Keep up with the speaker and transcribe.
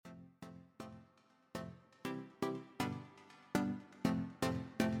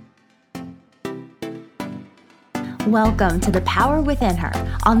Welcome to The Power Within Her.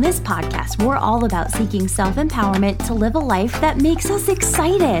 On this podcast, we're all about seeking self-empowerment to live a life that makes us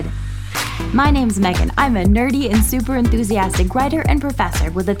excited. My name's Megan. I'm a nerdy and super enthusiastic writer and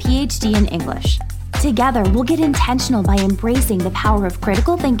professor with a PhD in English. Together, we'll get intentional by embracing the power of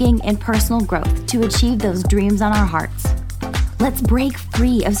critical thinking and personal growth to achieve those dreams on our hearts. Let's break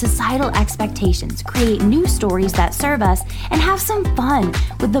free of societal expectations, create new stories that serve us, and have some fun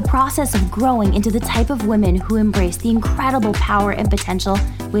with the process of growing into the type of women who embrace the incredible power and potential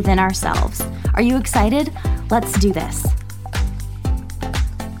within ourselves. Are you excited? Let's do this.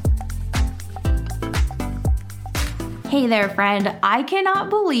 Hey there, friend. I cannot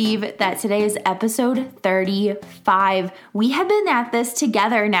believe that today is episode 35. We have been at this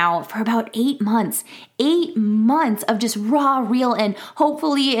together now for about 8 months. 8 months of just raw, real, and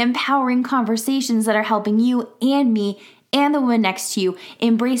hopefully empowering conversations that are helping you and me and the woman next to you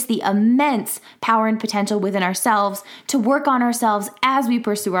embrace the immense power and potential within ourselves to work on ourselves as we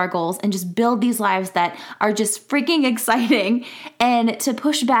pursue our goals and just build these lives that are just freaking exciting, and to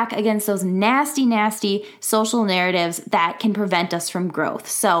push back against those nasty social narratives that can prevent us from growth.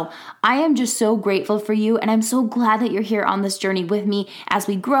 So I am just so grateful for you, and I'm so glad that you're here on this journey with me as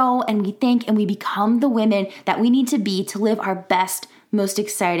we grow and we think and we become the women that we need to be to live our best, most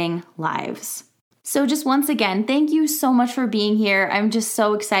exciting lives. So just once again, thank you so much for being here. I'm just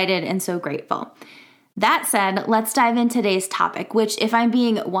so excited and so grateful. That said, let's dive into today's topic, which, if I'm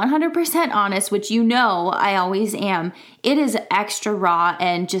being 100% honest, which you know I always am, it is extra raw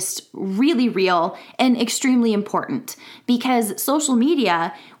and just really real and extremely important, because social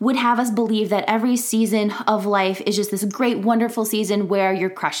media would have us believe that every season of life is just this great, wonderful season where you're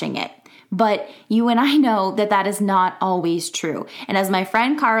crushing it. But you and I know that that is not always true. And as my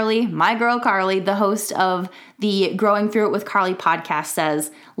friend Carly, my girl Carly, the host of the Growing Through It with Carly podcast says,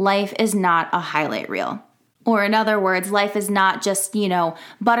 life is not a highlight reel. Or in other words, life is not just,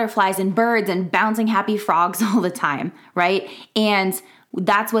 butterflies and birds and bouncing happy frogs all the time, right? And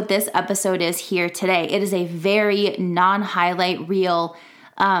that's what this episode is here today. It is a very non-highlight reel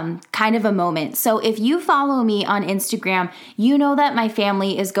kind of a moment. So if you follow me on Instagram, you know that my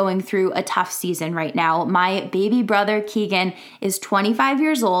family is going through a tough season right now. My baby brother, Keegan, is 25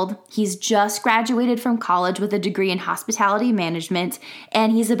 years old. He's just graduated from college with a degree in hospitality management,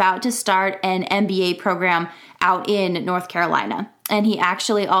 and he's about to start an MBA program out in North Carolina. And he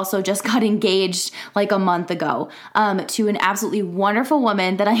actually also just got engaged like a month ago to an absolutely wonderful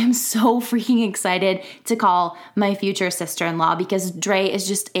woman that I am so freaking excited to call my future sister-in-law, because Dre is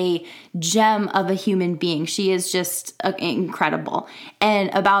just a gem of a human being. She is just incredible. And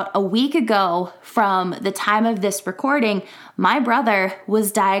about a week ago from the time of this recording, my brother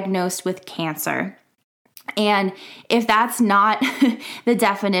was diagnosed with cancer. And if that's not the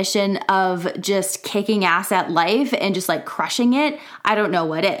definition of just kicking ass at life and just like crushing it, I don't know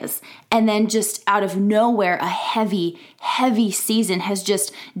what is. And then just out of nowhere, a heavy season has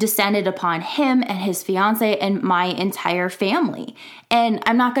just descended upon him and his fiance and my entire family. And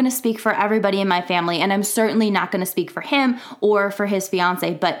I'm not going to speak for everybody in my family, and I'm certainly not going to speak for him or for his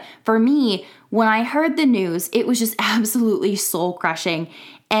fiance. But for me, when I heard the news, it was just absolutely soul crushing.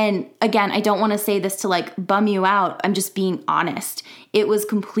 And again, I don't want to say this to like bum you out. I'm just being honest. It was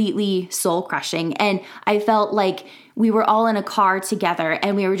completely soul crushing. And I felt like we were all in a car together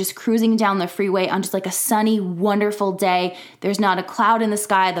and we were just cruising down the freeway on just like a sunny, wonderful day. There's not a cloud in the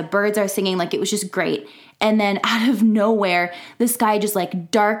sky. The birds are singing. Like, it was just great. And then out of nowhere, the sky just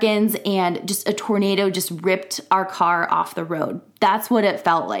like darkens and just a tornado just ripped our car off the road. That's what it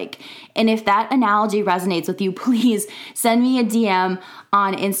felt like. And if that analogy resonates with you, please send me a DM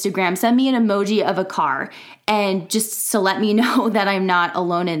on Instagram. Send me an emoji of a car, and just to let me know that I'm not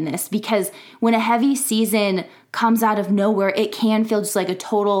alone in this. Because when a heavy season comes out of nowhere, it can feel just like a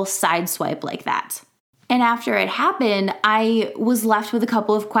total sideswipe like that. And after it happened, I was left with a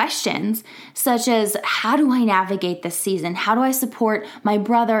couple of questions, such as, how do I navigate this season? How do I support my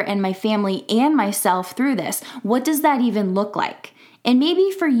brother and my family and myself through this? What does that even look like? And maybe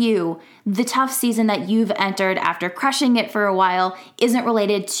for you, the tough season that you've entered after crushing it for a while isn't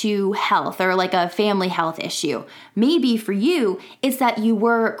related to health or like a family health issue. Maybe for you, it's that you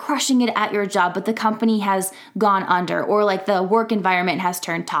were crushing it at your job, but the company has gone under, or like the work environment has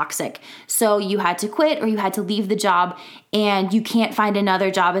turned toxic. So you had to quit or you had to leave the job, and you can't find another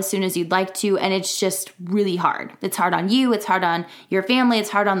job as soon as you'd like to. And it's just really hard. It's hard on you. It's hard on your family.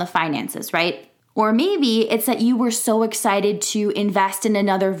 It's hard on the finances, right? Or maybe it's that you were so excited to invest in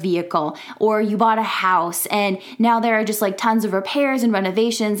another vehicle, or you bought a house and now there are just like tons of repairs and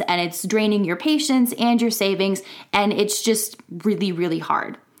renovations and it's draining your patience and your savings, and it's just really, really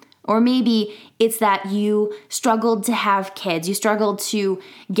hard. Or maybe it's that you struggled to have kids, you struggled to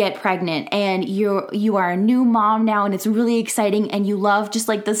get pregnant, and you are a new mom now, and it's really exciting, and you love just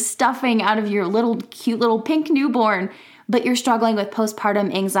like the stuffing out of your cute little pink newborn, but you're struggling with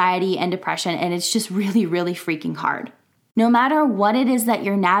postpartum anxiety and depression, and it's just really, really freaking hard. No matter what it is that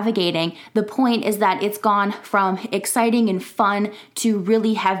you're navigating, the point is that it's gone from exciting and fun to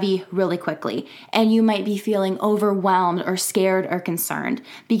really heavy really quickly. And you might be feeling overwhelmed or scared or concerned.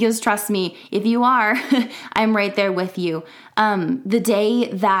 Because trust me, if you are, I'm right there with you. The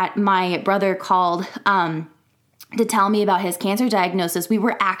day that my brother called, to tell me about his cancer diagnosis, we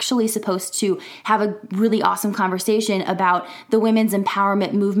were actually supposed to have a really awesome conversation about the women's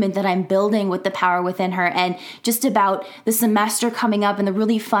empowerment movement that I'm building with the Power Within Her, and just about the semester coming up and the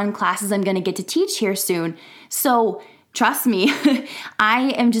really fun classes I'm going to get to teach here soon. So trust me,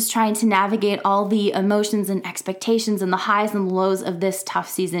 I am just trying to navigate all the emotions and expectations and the highs and lows of this tough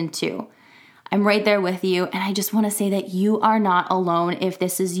season too. I'm right there with you, and I just want to say that you are not alone if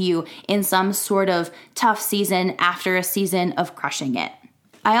this is you in some sort of tough season after a season of crushing it.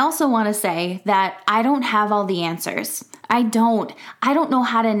 I also want to say that I don't have all the answers. I don't know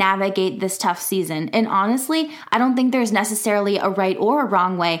how to navigate this tough season, and honestly, I don't think there's necessarily a right or a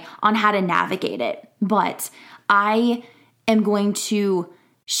wrong way on how to navigate it, but I am going to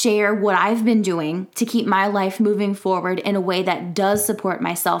share what I've been doing to keep my life moving forward in a way that does support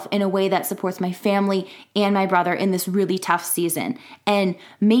myself, in a way that supports my family and my brother in this really tough season. And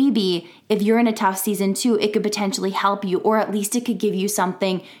maybe if you're in a tough season too, it could potentially help you, or at least it could give you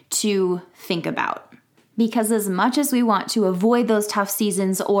something to think about. Because as much as we want to avoid those tough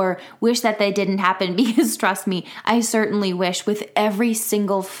seasons or wish that they didn't happen, because trust me, I certainly wish with every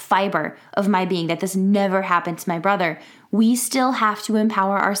single fiber of my being that this never happened to my brother, we still have to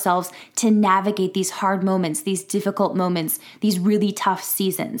empower ourselves to navigate these hard moments, these difficult moments, these really tough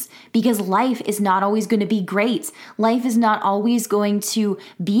seasons. Because life is not always going to be great. Life is not always going to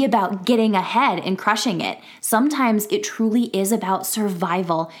be about getting ahead and crushing it. Sometimes it truly is about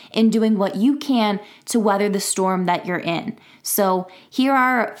survival and doing what you can to weather the storm that you're in. So here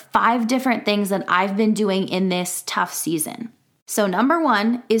are 5 different things that I've been doing in this tough season. So number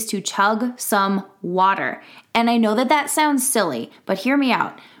 1 is to chug some water. And I know that sounds silly, but hear me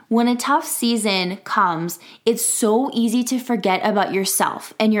out. When a tough season comes, it's so easy to forget about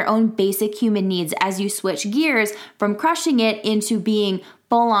yourself and your own basic human needs as you switch gears from crushing it into being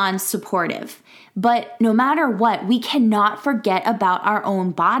full-on supportive. But no matter what, we cannot forget about our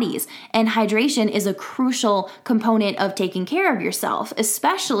own bodies. And hydration is a crucial component of taking care of yourself,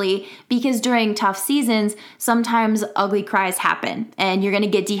 especially because during tough seasons, sometimes ugly cries happen and you're going to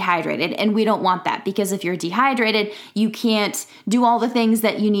get dehydrated. And we don't want that, because if you're dehydrated, you can't do all the things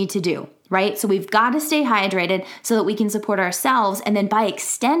that you need to do, right? So we've got to stay hydrated so that we can support ourselves. And then by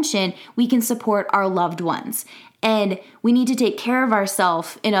extension, we can support our loved ones. And we need to take care of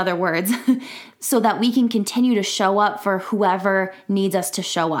ourselves, in other words, so that we can continue to show up for whoever needs us to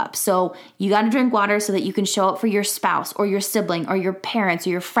show up. So you got to drink water so that you can show up for your spouse or your sibling or your parents or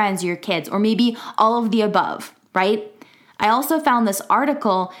your friends or your kids, or maybe all of the above, right? I also found this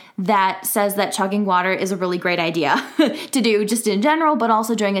article that says that chugging water is a really great idea to do just in general, but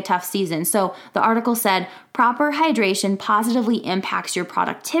also during a tough season. So the article said, proper hydration positively impacts your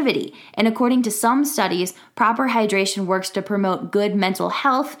productivity. And according to some studies, proper hydration works to promote good mental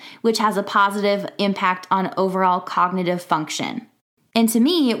health, which has a positive impact on overall cognitive function. And to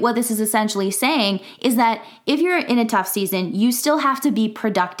me, what this is essentially saying is that if you're in a tough season, you still have to be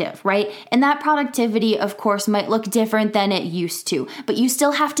productive, right? And that productivity, of course, might look different than it used to, but you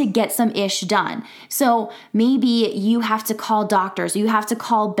still have to get some ish done. So maybe you have to call doctors, or you have to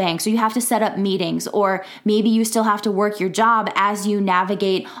call banks, or you have to set up meetings, or maybe you still have to work your job as you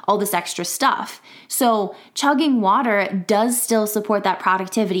navigate all this extra stuff. So chugging water does still support that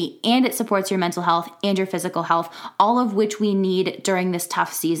productivity, and it supports your mental health and your physical health, all of which we need during this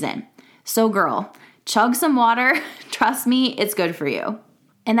tough season. So girl, chug some water. Trust me, it's good for you.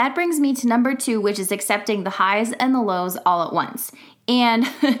 And that brings me to number 2, which is accepting the highs and the lows all at once. And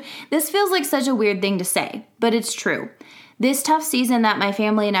this feels like such a weird thing to say, but it's true. This tough season that my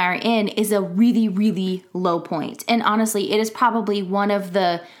family and I are in is a really, really low point. And honestly, it is probably one of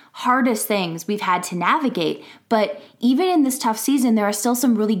the hardest things we've had to navigate. But even in this tough season, there are still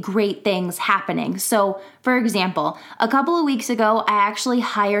some really great things happening. So, for example, a couple of weeks ago, I actually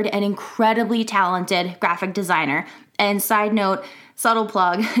hired an incredibly talented graphic designer. And side note, subtle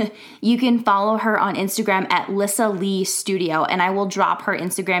plug, you can follow her on Instagram at Lissa Lee Studio, and I will drop her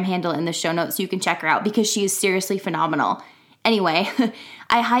Instagram handle in the show notes so you can check her out because she is seriously phenomenal. Anyway,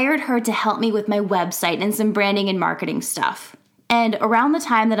 I hired her to help me with my website and some branding and marketing stuff. And around the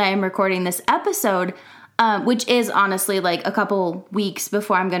time that I am recording this episode, which is honestly like a couple weeks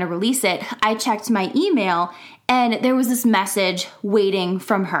before I'm going to release it, I checked my email and there was this message waiting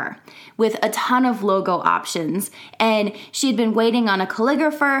from her with a ton of logo options. And she had been waiting on a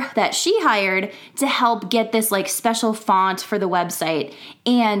calligrapher that she hired to help get this like special font for the website.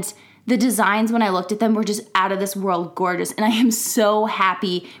 And the designs, when I looked at them, were just out of this world gorgeous. And I am so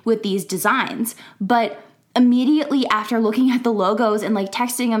happy with these designs. But immediately after looking at the logos and like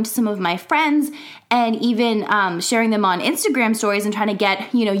texting them to some of my friends and even sharing them on Instagram stories and trying to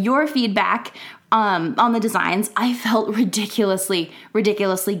get, your feedback on the designs, I felt ridiculously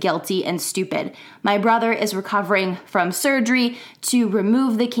guilty and stupid. My brother is recovering from surgery to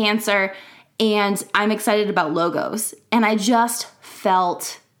remove the cancer, and I'm excited about logos. And I just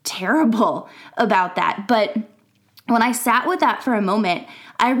felt terrible about that. But when I sat with that for a moment,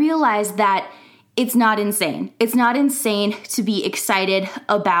 I realized that it's not insane. It's not insane to be excited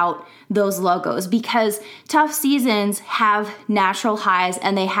about those logos because tough seasons have natural highs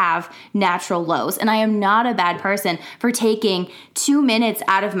and they have natural lows. And I am not a bad person for taking 2 minutes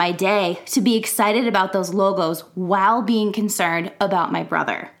out of my day to be excited about those logos while being concerned about my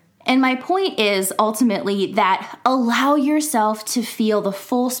brother. And my point is ultimately that allow yourself to feel the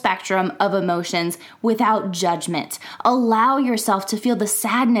full spectrum of emotions without judgment. Allow yourself to feel the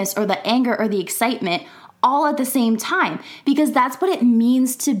sadness or the anger or the excitement all at the same time, because that's what it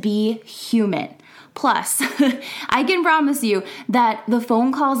means to be human. Plus, I can promise you that the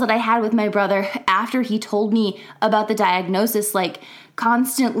phone calls that I had with my brother after he told me about the diagnosis,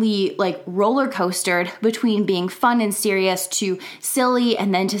 constantly roller coastered between being fun and serious to silly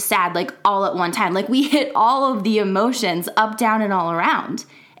and then to sad, all at one time. We hit all of the emotions up, down, and all around.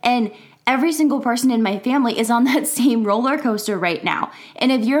 And every single person in my family is on that same roller coaster right now.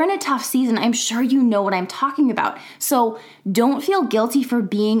 And if you're in a tough season, I'm sure you know what I'm talking about. So don't feel guilty for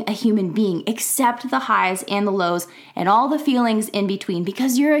being a human being. Accept the highs and the lows and all the feelings in between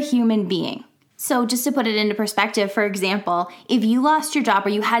because you're a human being. So just to put it into perspective, for example, if you lost your job or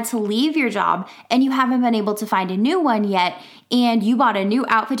you had to leave your job and you haven't been able to find a new one yet, and you bought a new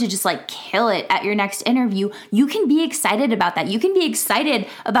outfit to just kill it at your next interview, you can be excited about that. You can be excited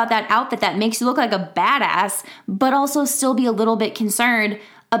about that outfit that makes you look like a badass, but also still be a little bit concerned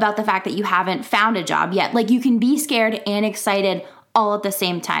about the fact that you haven't found a job yet. You can be scared and excited all at the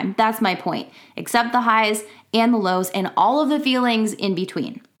same time. That's my point. Accept the highs and the lows and all of the feelings in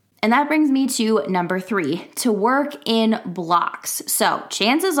between. And that brings me to number 3, to work in blocks. So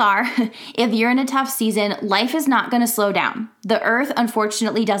chances are, if you're in a tough season, life is not going to slow down. The earth,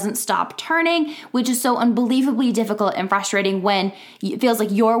 unfortunately, doesn't stop turning, which is so unbelievably difficult and frustrating when it feels like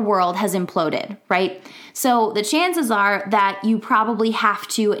your world has imploded, right? So the chances are that you probably have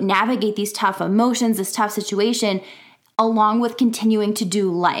to navigate these tough emotions, this tough situation, along with continuing to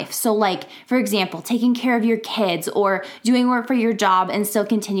do life. So for example, taking care of your kids or doing work for your job and still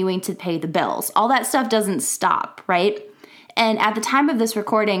continuing to pay the bills. All that stuff doesn't stop, right? And at the time of this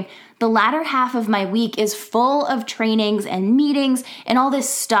recording, the latter half of my week is full of trainings and meetings and all this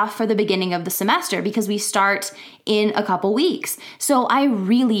stuff for the beginning of the semester because we start in a couple weeks. So I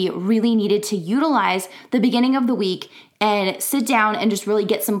really needed to utilize the beginning of the week and sit down and just really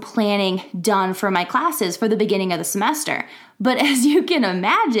get some planning done for my classes for the beginning of the semester. But as you can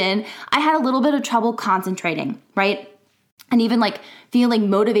imagine, I had a little bit of trouble concentrating, right? And even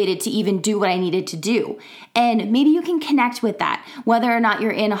feeling motivated to even do what I needed to do. And maybe you can connect with that, whether or not you're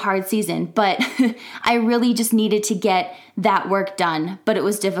in a hard season. But I really just needed to get that work done, but it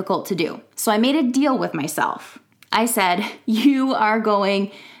was difficult to do. So I made a deal with myself. I said, you are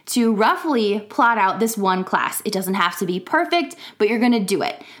going to roughly plot out this one class. It doesn't have to be perfect, but you're going to do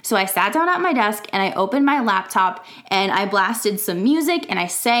it. So I sat down at my desk and I opened my laptop and I blasted some music and I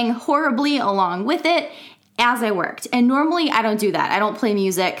sang horribly along with it as I worked. And normally I don't do that. I don't play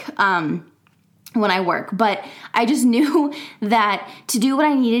music when I work, but I just knew that to do what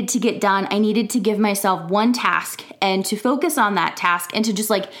I needed to get done, I needed to give myself one task and to focus on that task and to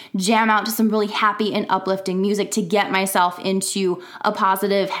just jam out to some really happy and uplifting music to get myself into a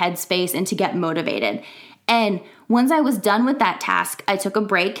positive headspace and to get motivated. And once I was done with that task, I took a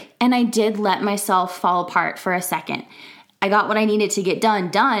break and I did let myself fall apart for a second. I got what I needed to get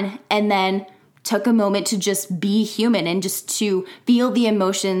done, and then took a moment to just be human and just to feel the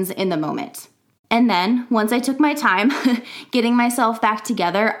emotions in the moment. And then once I took my time getting myself back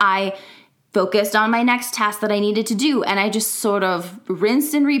together, I focused on my next task that I needed to do. And I just sort of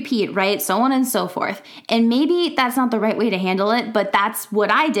rinsed and repeat, right? So on and so forth. And maybe that's not the right way to handle it, but that's what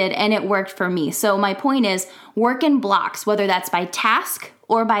I did and it worked for me. So my point is work in blocks, whether that's by task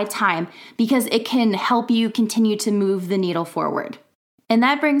or by time because it can help you continue to move the needle forward. And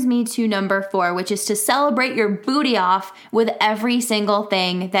that brings me to number 4, which is to celebrate your booty off with every single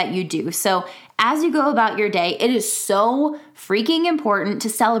thing that you do. So as you go about your day, it is so freaking important to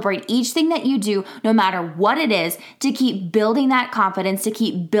celebrate each thing that you do, no matter what it is, to keep building that confidence, to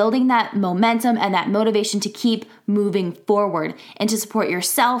keep building that momentum and that motivation to keep moving forward and to support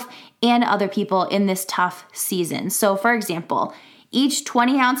yourself and other people in this tough season. So for example, each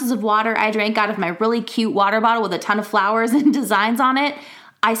 20 ounces of water I drank out of my really cute water bottle with a ton of flowers and designs on it,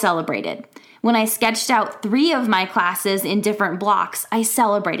 I celebrated. When I sketched out 3 of my classes in different blocks, I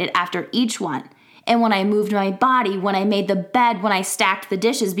celebrated after each one. And when I moved my body, when I made the bed, when I stacked the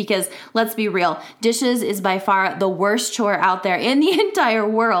dishes, because let's be real, dishes is by far the worst chore out there in the entire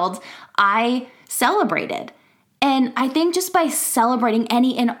world, I celebrated. And I think just by celebrating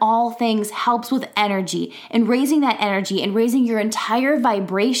any and all things helps with energy, and raising that energy and raising your entire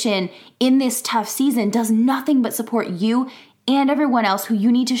vibration in this tough season does nothing but support you and everyone else who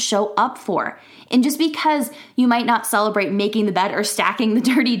you need to show up for. And just because you might not celebrate making the bed or stacking the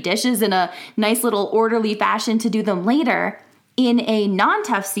dirty dishes in a nice little orderly fashion to do them later in a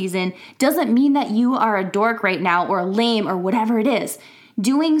non-tough season doesn't mean that you are a dork right now or lame or whatever it is.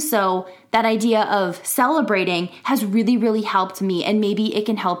 Doing so, that idea of celebrating has really, really helped me, and maybe it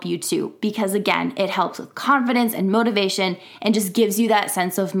can help you too, because again, it helps with confidence and motivation and just gives you that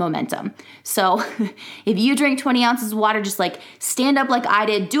sense of momentum. So if you drink 20 ounces of water, just like stand up like I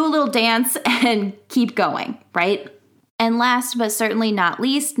did, do a little dance and keep going, right? And last but certainly not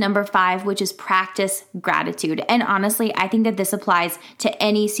least, number 5, which is practice gratitude. And honestly, I think that this applies to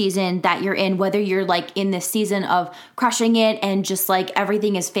any season that you're in, whether you're like in this season of crushing it and just like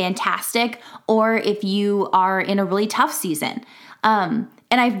everything is fantastic, or if you are in a really tough season. And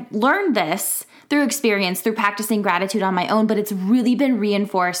I've learned this through experience, through practicing gratitude on my own, but it's really been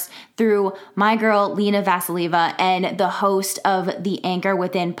reinforced through my girl, Lena Vasileva, and the host of the Anchor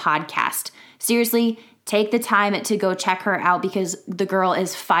Within podcast. Seriously, take the time to go check her out because the girl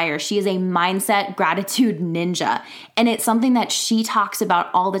is fire. She is a mindset gratitude ninja. And it's something that she talks about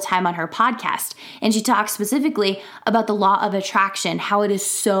all the time on her podcast. And she talks specifically about the law of attraction, how it is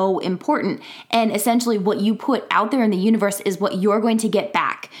so important. And essentially what you put out there in the universe is what you're going to get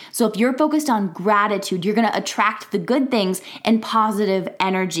back. So if you're focused on gratitude, you're going to attract the good things and positive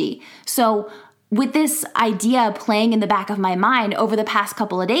energy. So with this idea playing in the back of my mind over the past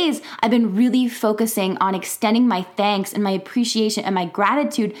couple of days, I've been really focusing on extending my thanks and my appreciation and my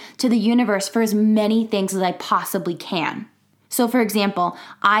gratitude to the universe for as many things as I possibly can. So for example,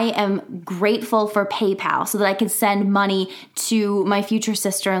 I am grateful for PayPal so that I can send money to my future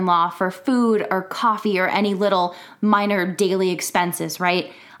sister-in-law for food or coffee or any little minor daily expenses, right?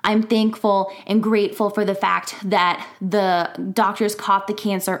 I'm thankful and grateful for the fact that the doctors caught the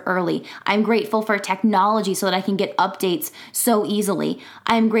cancer early. I'm grateful for technology so that I can get updates so easily.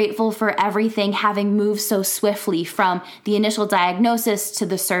 I'm grateful for everything having moved so swiftly from the initial diagnosis to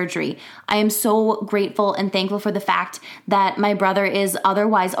the surgery. I am so grateful and thankful for the fact that my brother is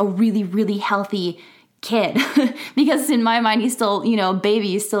otherwise a really, really healthy kid because in my mind, he's still, a baby,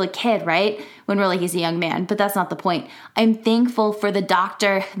 he's still a kid, right? When really he's a young man, but that's not the point. I'm thankful for the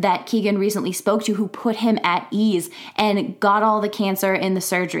doctor that Keegan recently spoke to who put him at ease and got all the cancer in the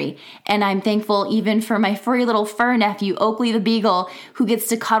surgery. And I'm thankful even for my furry little fur nephew, Oakley the Beagle, who gets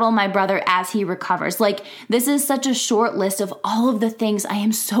to cuddle my brother as he recovers. Like, this is such a short list of all of the things I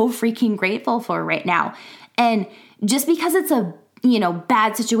am so freaking grateful for right now. And just because it's a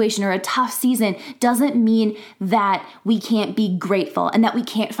bad situation or a tough season doesn't mean that we can't be grateful and that we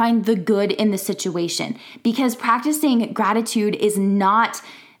can't find the good in the situation, because practicing gratitude is not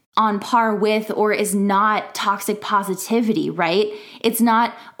on par with or is not toxic positivity, right? It's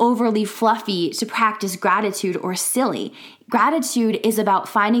not overly fluffy to practice gratitude or silly. Gratitude is about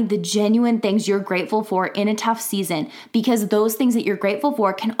finding the genuine things you're grateful for in a tough season, because those things that you're grateful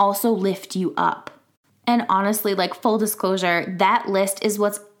for can also lift you up. And honestly, like, full disclosure, that list is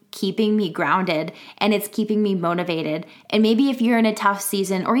what's keeping me grounded and it's keeping me motivated. And maybe if you're in a tough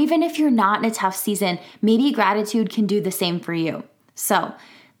season, or even if you're not in a tough season, maybe gratitude can do the same for you. So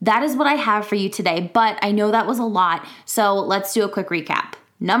that is what I have for you today, but I know that was a lot. So let's do a quick recap.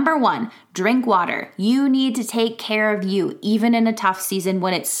 Number 1, drink water. You need to take care of you, even in a tough season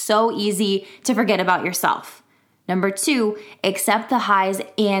when it's so easy to forget about yourself. Number 2, accept the highs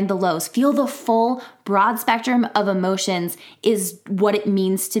and the lows. Feel the full, broad spectrum of emotions is what it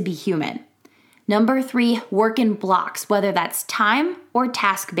means to be human. Number 3, work in blocks, whether that's time or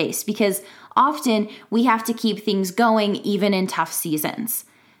task-based, because often we have to keep things going even in tough seasons.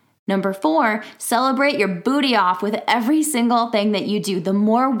 Number 4, celebrate your booty off with every single thing that you do. The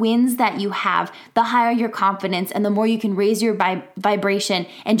more wins that you have, the higher your confidence and the more you can raise your vibration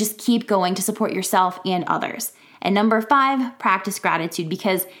and just keep going to support yourself and others. And number 5, practice gratitude,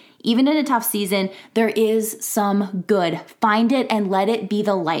 because even in a tough season, there is some good. Find it and let it be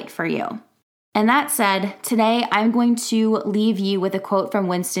the light for you. And that said, today I'm going to leave you with a quote from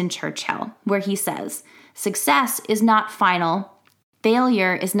Winston Churchill, where he says, "Success is not final.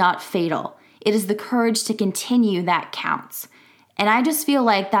 Failure is not fatal. It is the courage to continue that counts." And I just feel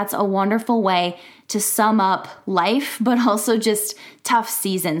like that's a wonderful way to sum up life, but also just tough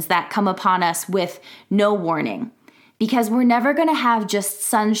seasons that come upon us with no warning. Because we're never going to have just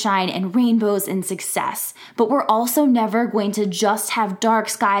sunshine and rainbows and success, but we're also never going to just have dark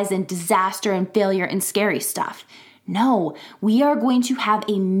skies and disaster and failure and scary stuff. No, we are going to have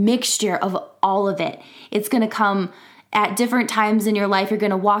a mixture of all of it. It's going to come at different times in your life. You're going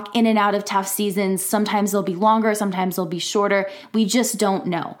to walk in and out of tough seasons. Sometimes they'll be longer, sometimes they'll be shorter. We just don't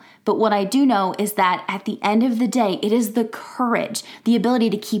know. But what I do know is that at the end of the day, it is the courage, the ability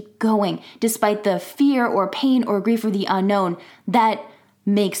to keep going despite the fear or pain or grief or the unknown that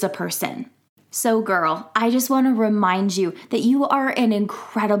makes a person. So girl, I just want to remind you that you are an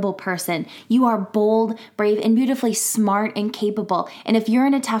incredible person. You are bold, brave, and beautifully smart and capable. And if you're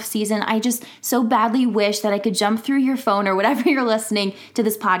in a tough season, I just so badly wish that I could jump through your phone or whatever you're listening to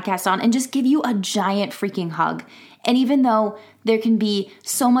this podcast on and just give you a giant freaking hug. And even though there can be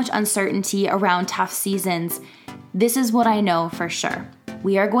so much uncertainty around tough seasons, this is what I know for sure.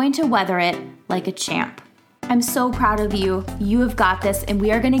 We are going to weather it like a champ. I'm so proud of you. You have got this, and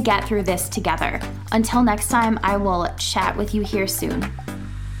we are going to get through this together. Until next time, I will chat with you here soon.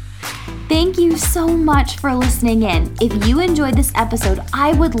 Thank you so much for listening in. If you enjoyed this episode,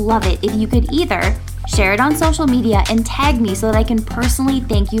 I would love it if you could either share it on social media and tag me so that I can personally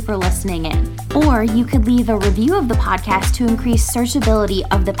thank you for listening in. Or you could leave a review of the podcast to increase searchability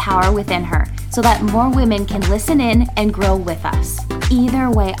of The Power Within Her so that more women can listen in and grow with us.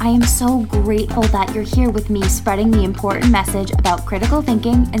 Either way, I am so grateful that you're here with me spreading the important message about critical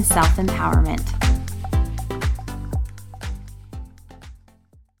thinking and self-empowerment.